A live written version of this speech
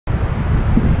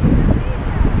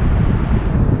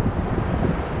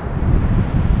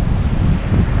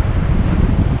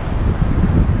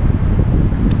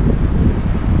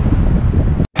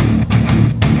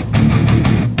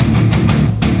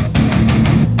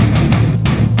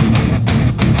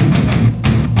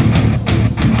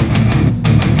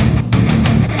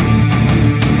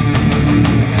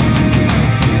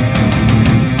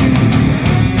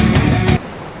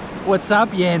What's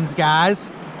up, Yins guys?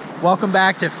 Welcome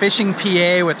back to Fishing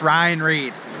PA with Ryan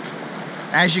Reed.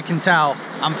 As you can tell,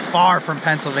 I'm far from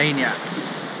Pennsylvania.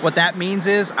 What that means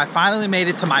is I finally made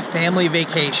it to my family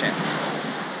vacation.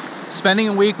 Spending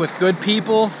a week with good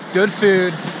people, good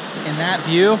food, and that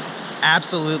view,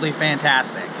 absolutely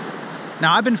fantastic.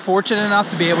 Now, I've been fortunate enough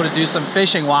to be able to do some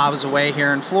fishing while I was away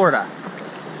here in Florida.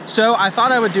 So I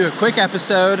thought I would do a quick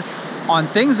episode on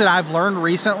things that I've learned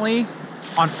recently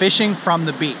on fishing from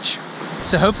the beach.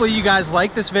 So hopefully you guys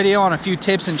like this video on a few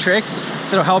tips and tricks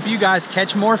that'll help you guys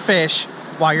catch more fish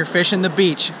while you're fishing the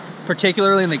beach,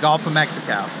 particularly in the Gulf of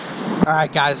Mexico. All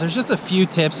right, guys, there's just a few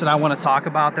tips that I want to talk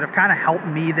about that have kind of helped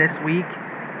me this week.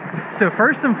 So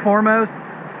first and foremost,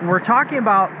 we're talking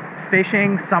about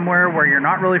fishing somewhere where you're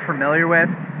not really familiar with.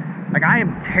 Like, I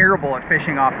am terrible at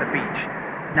fishing off the beach.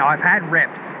 Now, I've had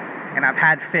rips and I've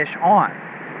had fish on,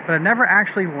 but I've never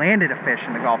actually landed a fish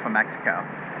in the Gulf of Mexico.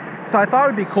 So I thought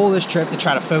it'd be cool this trip to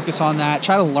try to focus on that,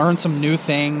 try to learn some new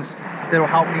things that'll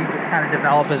help me just kind of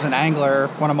develop as an angler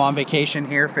when I'm on vacation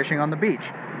here fishing on the beach.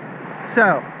 So,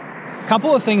 a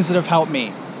couple of things that have helped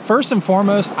me. First and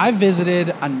foremost, I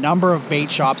visited a number of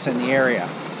bait shops in the area.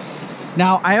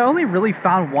 Now, I only really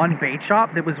found one bait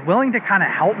shop that was willing to kind of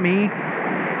help me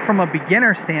from a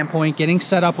beginner standpoint, getting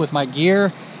set up with my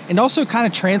gear, and also kind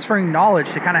of transferring knowledge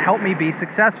to kind of help me be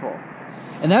successful.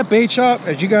 And that bait shop,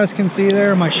 as you guys can see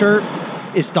there in my shirt,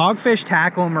 is Dogfish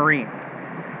Tackle Marine.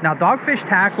 Now, Dogfish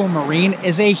Tackle Marine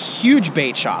is a huge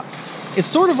bait shop. It's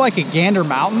sort of like a Gander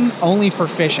Mountain, only for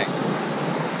fishing.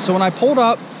 So when I pulled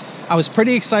up, I was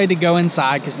pretty excited to go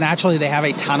inside because naturally they have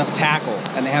a ton of tackle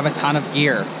and they have a ton of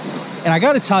gear. And I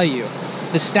gotta tell you,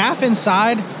 the staff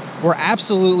inside were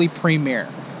absolutely premier.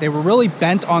 They were really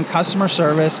bent on customer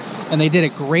service and they did a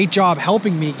great job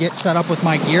helping me get set up with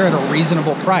my gear at a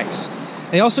reasonable price.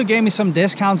 They also gave me some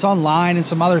discounts online and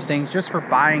some other things just for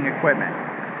buying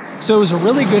equipment. So it was a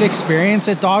really good experience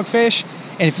at Dogfish.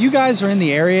 And if you guys are in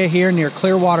the area here near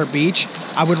Clearwater Beach,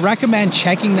 I would recommend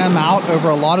checking them out over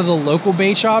a lot of the local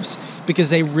bait shops because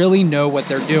they really know what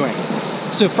they're doing.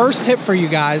 So first tip for you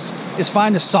guys is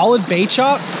find a solid bait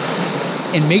shop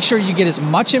and make sure you get as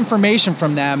much information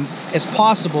from them as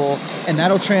possible, and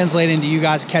that'll translate into you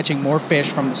guys catching more fish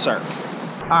from the surf.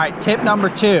 All right, tip number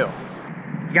 2.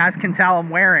 You guys can tell I'm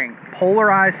wearing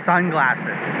polarized sunglasses.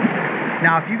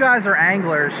 Now, if you guys are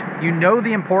anglers, you know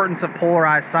the importance of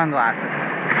polarized sunglasses.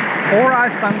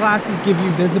 Polarized sunglasses give you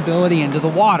visibility into the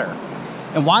water.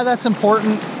 And why that's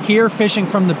important here fishing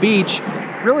from the beach,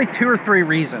 really 2 or 3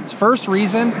 reasons. First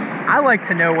reason, I like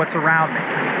to know what's around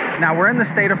me. Now, we're in the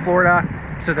state of Florida,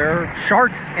 so there are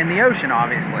sharks in the ocean,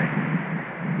 obviously.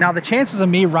 Now, the chances of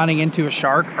me running into a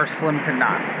shark are slim to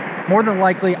none. More than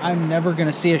likely, I'm never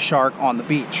gonna see a shark on the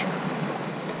beach.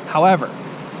 However,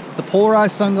 the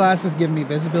polarized sunglasses give me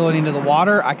visibility into the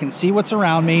water. I can see what's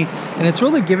around me, and it's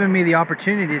really given me the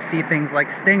opportunity to see things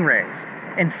like stingrays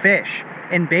and fish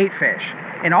and bait fish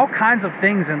and all kinds of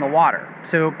things in the water.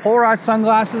 So polarized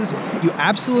sunglasses, you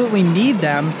absolutely need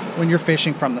them when you're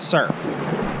fishing from the surf.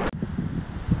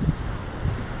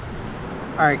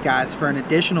 All right, guys, for an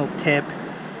additional tip,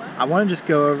 I want to just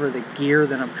go over the gear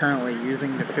that I'm currently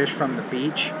using to fish from the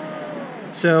beach.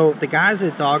 So the guys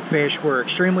at Dogfish were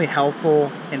extremely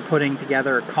helpful in putting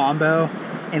together a combo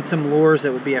and some lures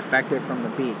that would be effective from the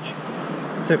beach.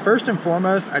 So first and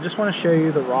foremost, I just want to show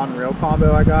you the rod and reel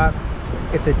combo I got.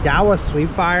 It's a Daiwa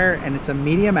Sweepfire and it's a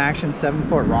medium action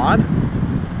 7-foot rod.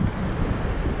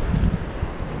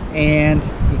 And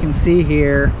you can see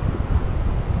here,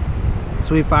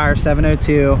 Sweepfire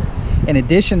 702. In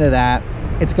addition to that,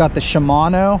 it's got the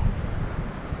Shimano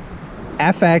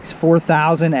FX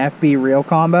 4000 FB reel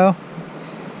combo.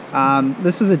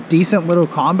 This is a decent little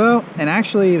combo, and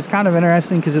actually it was kind of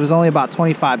interesting because it was only about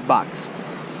 25 bucks.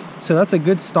 So that's a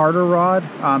good starter rod.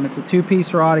 It's a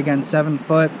 2-piece rod, again 7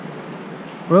 foot.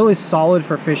 Really solid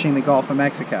for fishing the Gulf of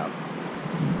Mexico.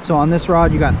 So on this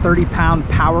rod you got 30-pound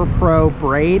Power Pro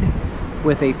braid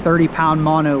with a 30-pound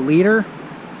mono leader.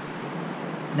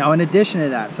 Now, in addition to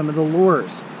that, some of the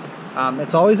lures.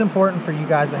 It's always important for you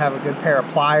guys to have a good pair of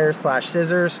pliers /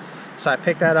 scissors. So I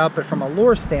picked that up, but from a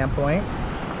lure standpoint,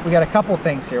 we got a couple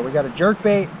things here. We got a jerk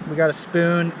bait, we got a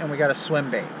spoon, and we got a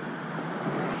swim bait.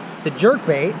 The jerk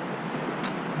bait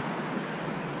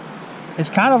is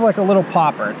kind of like a little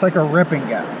popper. It's like a rip and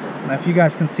go. Now, if you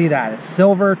guys can see that, it's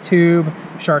silver tube,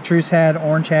 chartreuse head,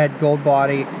 orange head, gold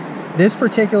body. This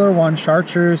particular one,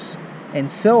 chartreuse and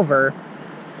silver,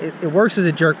 it works as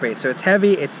a jerk bait. So it's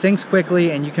heavy, it sinks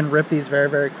quickly, and you can rip these very,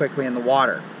 very quickly in the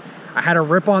water. I had a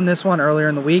rip on this one earlier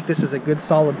in the week. This is a good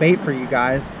solid bait for you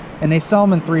guys, and they sell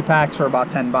them in 3 packs for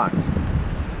about 10 bucks.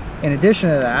 In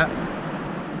addition to that,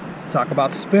 talk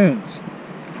about spoons.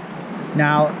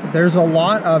 Now, there's a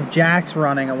lot of jacks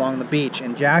running along the beach,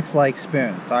 and jacks like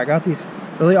spoons. So I got these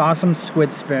really awesome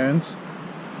squid spoons,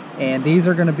 and these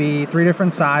are gonna be 3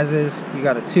 different sizes. You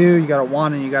got a 2, you got a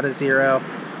 1, and you got a 0.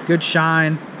 Good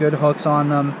shine, good hooks on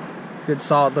them, good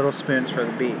solid little spoons for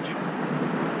the beach.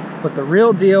 But the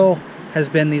real deal has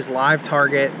been these live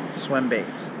target swim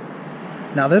baits.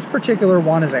 Now this particular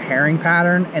one is a herring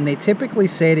pattern, and they typically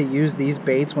say to use these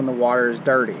baits when the water is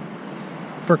dirty.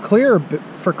 For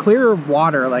clear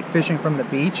water, like fishing from the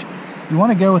beach, you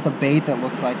want to go with a bait that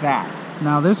looks like that.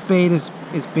 Now this bait is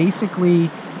basically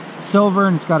silver,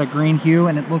 and it's got a green hue,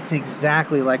 and it looks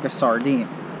exactly like a sardine.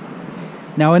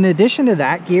 Now in addition to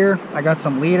that gear, I got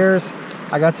some leaders,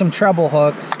 I got some treble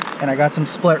hooks, and I got some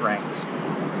split rings.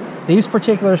 These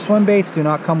particular swim baits do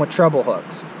not come with treble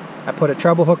hooks. I put a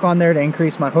treble hook on there to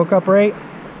increase my hookup rate,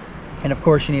 and of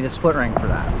course you need a split ring for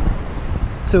that.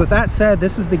 So with that said,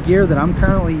 this is the gear that I'm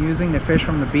currently using to fish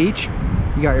from the beach.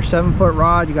 You got your 7-foot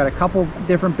rod, you got a couple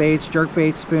different baits, jerk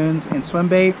bait, spoons, and swim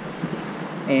bait,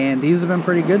 and these have been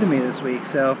pretty good to me this week.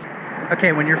 So,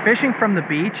 okay, when you're fishing from the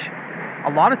beach,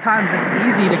 a lot of times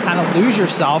it's easy to kind of lose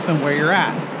yourself in where you're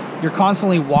at. You're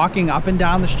constantly walking up and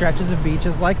down the stretches of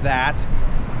beaches like that,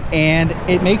 and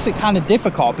it makes it kind of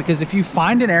difficult, because if you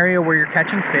find an area where you're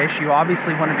catching fish, you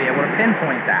obviously want to be able to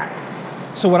pinpoint that.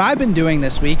 So what I've been doing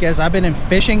this week is I've been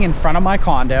fishing in front of my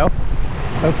condo.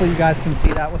 Hopefully you guys can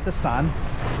see that with the sun.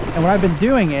 And what I've been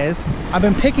doing is I've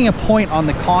been picking a point on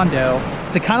the condo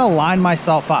to kind of line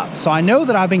myself up. So I know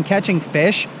that I've been catching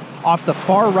fish off the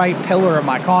far right pillar of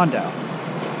my condo.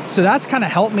 So that's kind of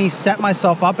helped me set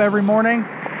myself up every morning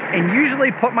and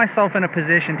usually put myself in a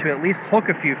position to at least hook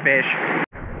a few fish.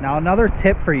 Now another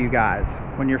tip for you guys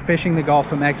when you're fishing the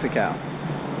Gulf of Mexico.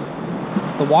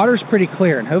 The water's pretty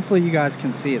clear, and hopefully you guys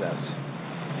can see this.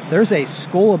 There's a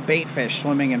school of bait fish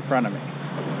swimming in front of me.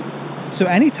 So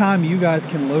anytime you guys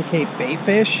can locate bait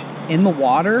fish in the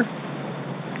water,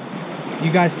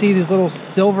 you guys see these little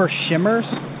silver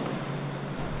shimmers.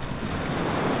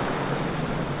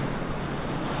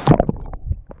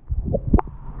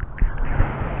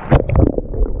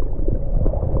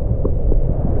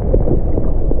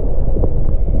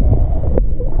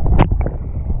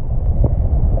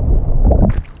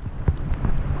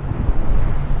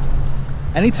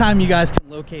 Anytime you guys can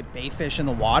locate bait fish in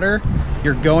the water,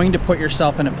 you're going to put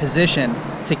yourself in a position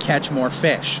to catch more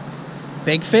fish.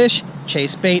 Big fish,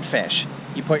 chase bait fish.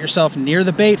 You put yourself near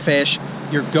the bait fish,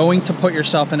 you're going to put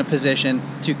yourself in a position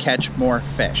to catch more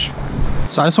fish.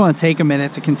 So I just want to take a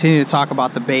minute to continue to talk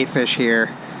about the bait fish here.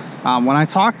 When I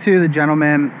talked to the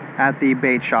gentleman at the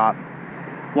bait shop,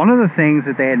 one of the things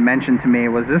that they had mentioned to me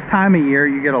was this time of year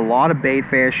you get a lot of bait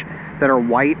fish that are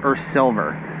white or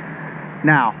silver.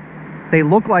 Now, they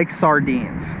look like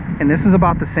sardines, and this is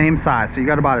about the same size. So you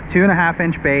got about a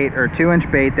 2.5-inch bait or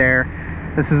 2-inch bait there.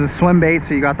 This is a swim bait,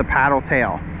 so you got the paddle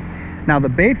tail. Now the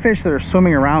bait fish that are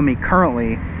swimming around me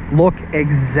currently look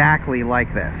exactly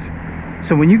like this.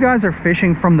 So when you guys are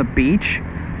fishing from the beach,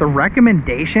 the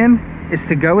recommendation is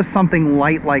to go with something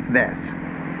light like this.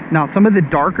 Now some of the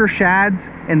darker shads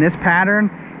in this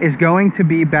pattern is going to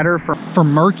be better for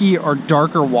murky or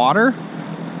darker water.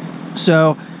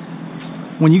 So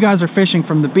when you guys are fishing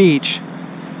from the beach,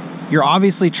 you're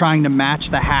obviously trying to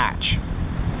match the hatch.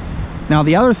 Now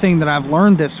the other thing that I've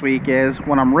learned this week is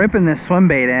when I'm ripping this swim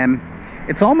bait in,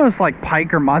 it's almost like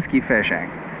pike or muskie fishing.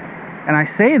 And I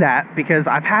say that because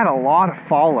I've had a lot of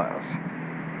follows.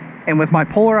 And with my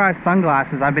polarized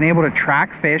sunglasses, I've been able to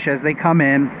track fish as they come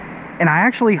in, and I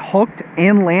actually hooked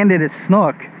and landed a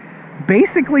snook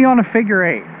basically on a figure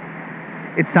 8.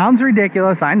 It sounds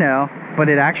ridiculous, I know, but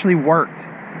it actually worked.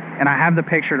 And I have the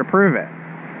picture to prove it.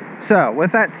 So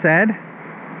with that said,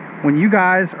 when you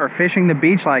guys are fishing the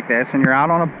beach like this and you're out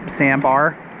on a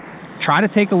sandbar, try to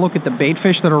take a look at the bait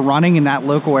fish that are running in that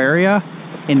local area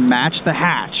and match the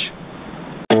hatch.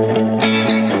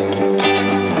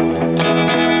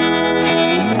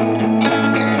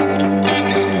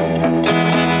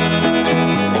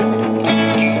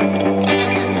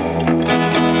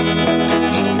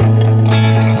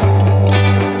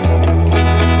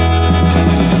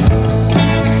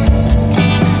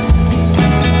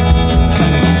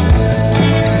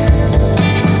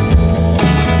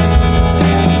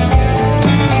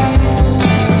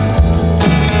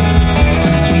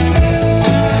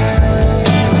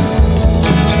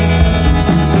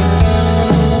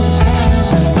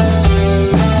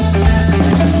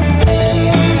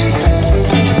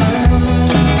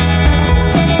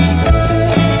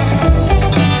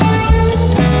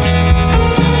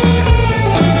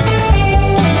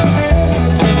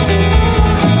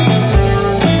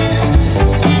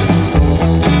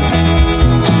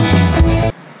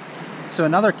 So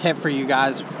another tip for you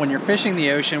guys, when you're fishing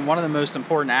the ocean, one of the most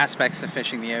important aspects to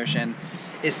fishing the ocean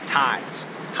is tides.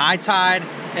 High tide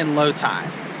and low tide.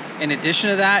 In addition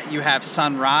to that, you have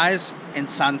sunrise and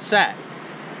sunset.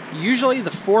 Usually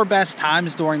the 4 best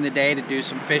times during the day to do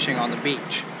some fishing on the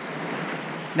beach.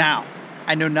 Now,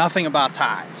 I know nothing about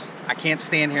tides. I can't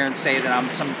stand here and say that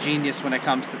I'm some genius when it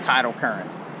comes to tidal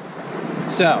current.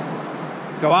 So,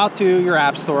 go out to your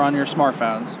app store on your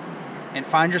smartphones and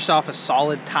find yourself a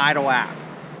solid tidal app.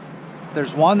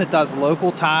 There's one that does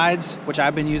local tides, which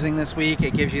I've been using this week.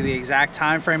 It gives you the exact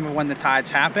time frame of when the tides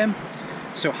happen.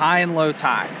 So high and low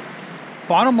tide.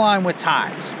 Bottom line with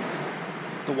tides,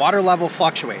 the water level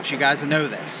fluctuates. You guys know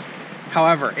this.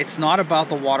 However, it's not about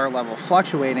the water level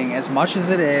fluctuating as much as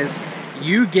it is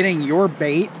you getting your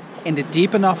bait into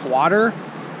deep enough water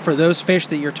for those fish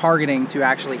that you're targeting to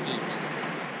actually eat.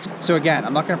 So again,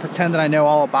 I'm not going to pretend that I know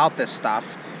all about this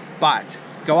stuff, but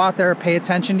go out there, pay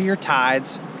attention to your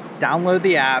tides, download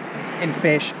the app, and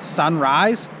fish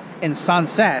sunrise and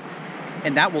sunset,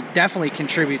 and that will definitely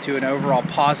contribute to an overall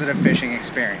positive fishing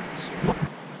experience.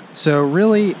 So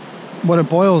really, what it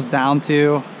boils down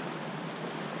to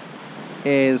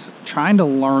is trying to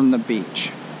learn the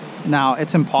beach. Now,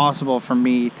 it's impossible for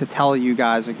me to tell you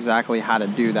guys exactly how to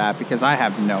do that because I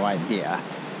have no idea.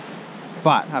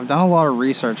 But I've done a lot of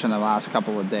research in the last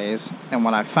couple of days, and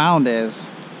what I found is,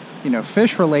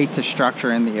 fish relate to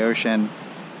structure in the ocean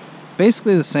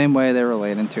basically the same way they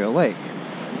relate into a lake.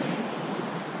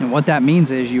 And what that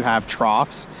means is you have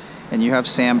troughs, and you have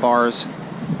sandbars,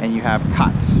 and you have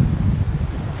cuts.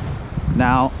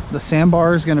 Now, the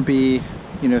sandbar is going to be,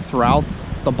 throughout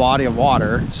the body of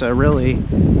water. So really,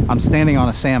 I'm standing on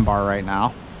a sandbar right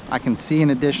now. I can see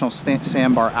an additional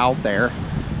sandbar out there.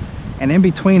 And in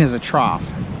between is a trough.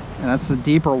 And that's the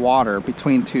deeper water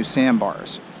between 2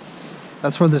 sandbars.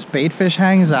 That's where this bait fish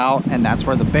hangs out, and that's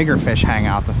where the bigger fish hang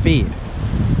out to feed.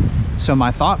 So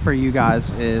my thought for you guys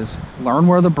is learn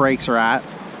where the breaks are at,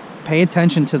 pay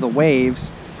attention to the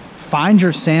waves, find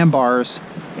your sandbars,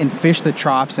 and fish the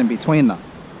troughs in between them.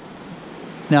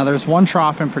 Now there's one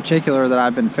trough in particular that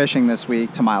I've been fishing this week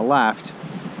to my left,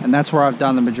 and that's where I've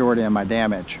done the majority of my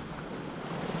damage.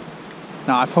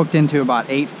 Now I've hooked into about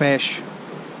 8 fish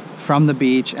from the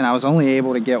beach, and I was only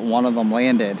able to get one of them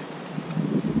landed.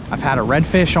 I've had a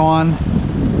redfish on,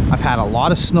 I've had a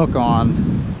lot of snook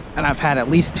on, and I've had at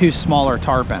least 2 smaller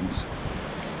tarpons.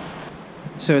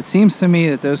 So it seems to me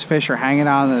that those fish are hanging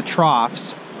out in the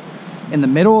troughs in the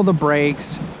middle of the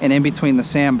breaks and in between the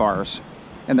sandbars,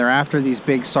 and they're after these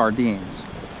big sardines.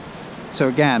 So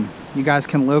again, you guys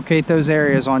can locate those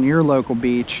areas on your local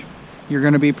beach. You're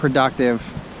going to be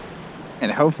productive,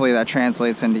 and hopefully that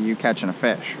translates into you catching a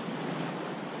fish.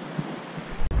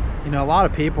 A lot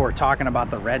of people are talking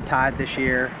about the red tide this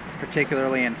year,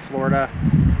 particularly in Florida.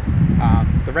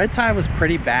 The red tide was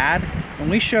pretty bad. When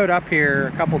we showed up here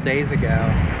a couple days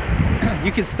ago,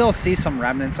 you could still see some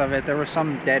remnants of it. There were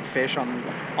some dead fish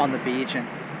on the beach and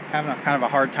having kind of a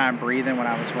hard time breathing when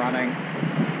I was running.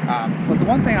 But the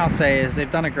one thing I'll say is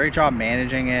they've done a great job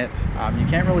managing it. You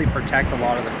can't really protect a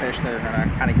lot of the fish that are going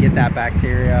to kind of get that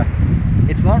bacteria.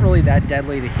 It's not really that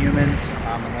deadly to humans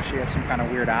unless you have some kind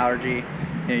of weird allergy.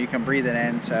 You can breathe it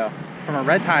in. So from a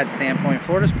red tide standpoint,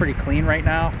 Florida's pretty clean right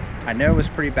now. I know it was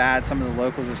pretty bad. Some of the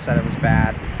locals have said it was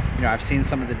bad. I've seen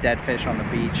some of the dead fish on the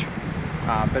beach.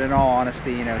 But in all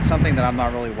honesty, it's something that I'm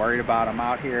not really worried about. I'm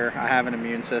out here. I have an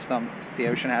immune system. The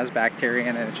ocean has bacteria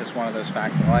in it. It's just one of those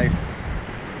facts of life.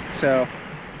 So,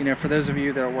 for those of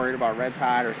you that are worried about red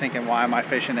tide or thinking, why am I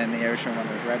fishing in the ocean when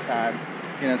there's red tide?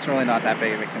 It's really not that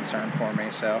big of a concern for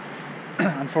me. So,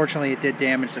 unfortunately, it did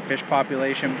damage the fish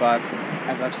population, but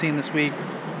as I've seen this week,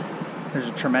 there's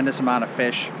a tremendous amount of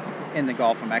fish in the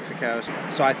Gulf of Mexico.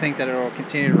 So I think that it will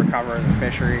continue to recover as a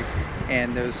fishery,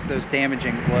 and those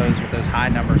damaging blows with those high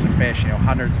numbers of fish,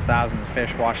 hundreds of thousands of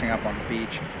fish washing up on the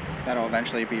beach, that'll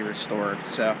eventually be restored.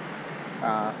 So,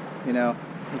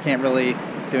 we can't really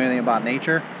do anything about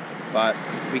nature, but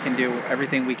we can do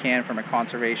everything we can from a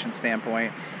conservation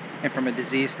standpoint and from a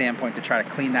disease standpoint to try to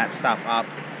clean that stuff up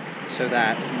so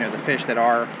that, the fish that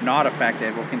are not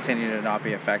affected will continue to not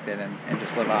be affected and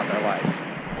just live out their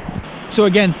life. So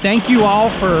again, thank you all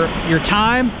for your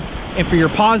time and for your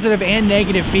positive and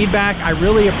negative feedback. I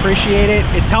really appreciate it.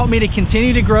 It's helped me to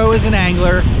continue to grow as an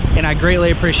angler, and I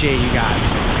greatly appreciate you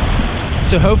guys.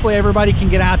 So hopefully everybody can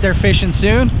get out there fishing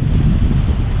soon,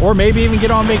 or maybe even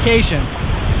get on vacation,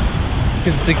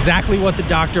 because it's exactly what the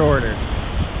doctor ordered.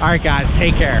 All right, guys,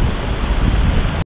 take care.